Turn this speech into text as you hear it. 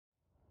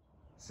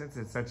Since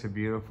it's such a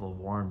beautiful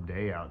warm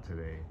day out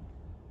today,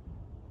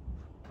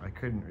 I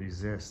couldn't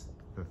resist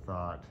the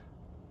thought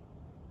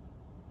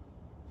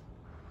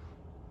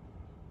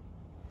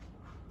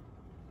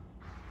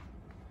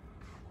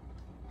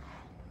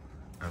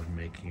of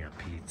making a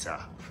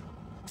pizza.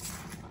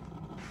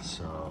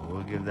 So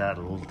we'll give that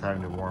a little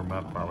time to warm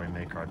up while we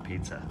make our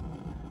pizza.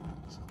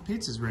 So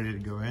pizza's ready to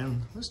go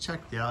in. Let's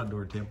check the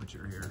outdoor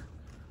temperature here.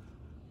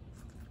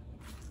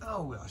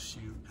 Oh, well,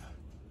 shoot.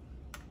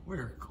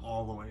 We're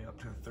all the way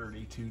up to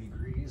 32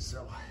 degrees,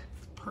 so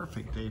it's a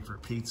perfect day for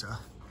pizza.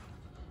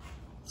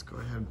 Let's go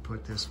ahead and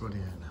put this one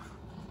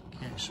in.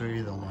 Can't show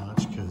you the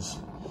launch because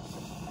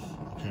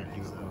I can't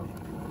use it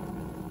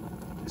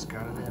open. Just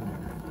got it in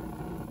there.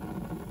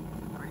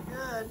 Pretty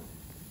good.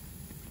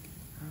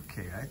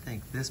 Okay, I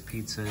think this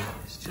pizza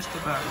is just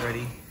about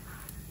ready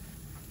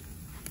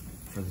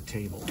for the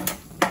table.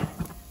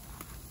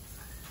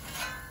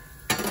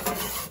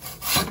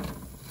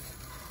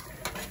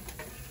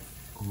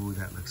 Ooh,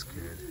 that looks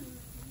good.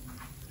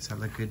 Does that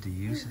look good to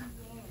you? Does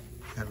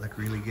that look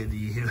really good to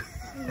you?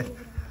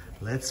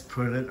 Let's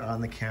put it on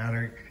the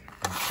counter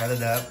and cut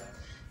it up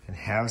and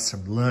have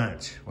some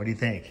lunch. What do you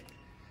think?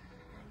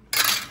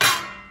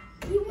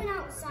 You went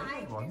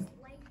outside. What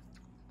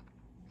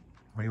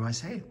do you want to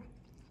say?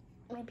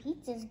 My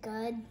pizza's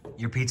good.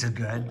 Your pizza's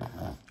good.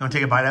 You want to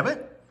take a bite of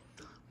it?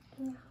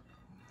 Yeah.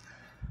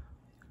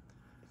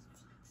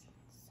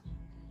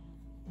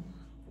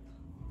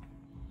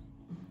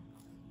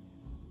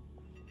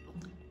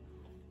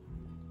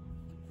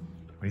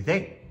 What do you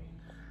think?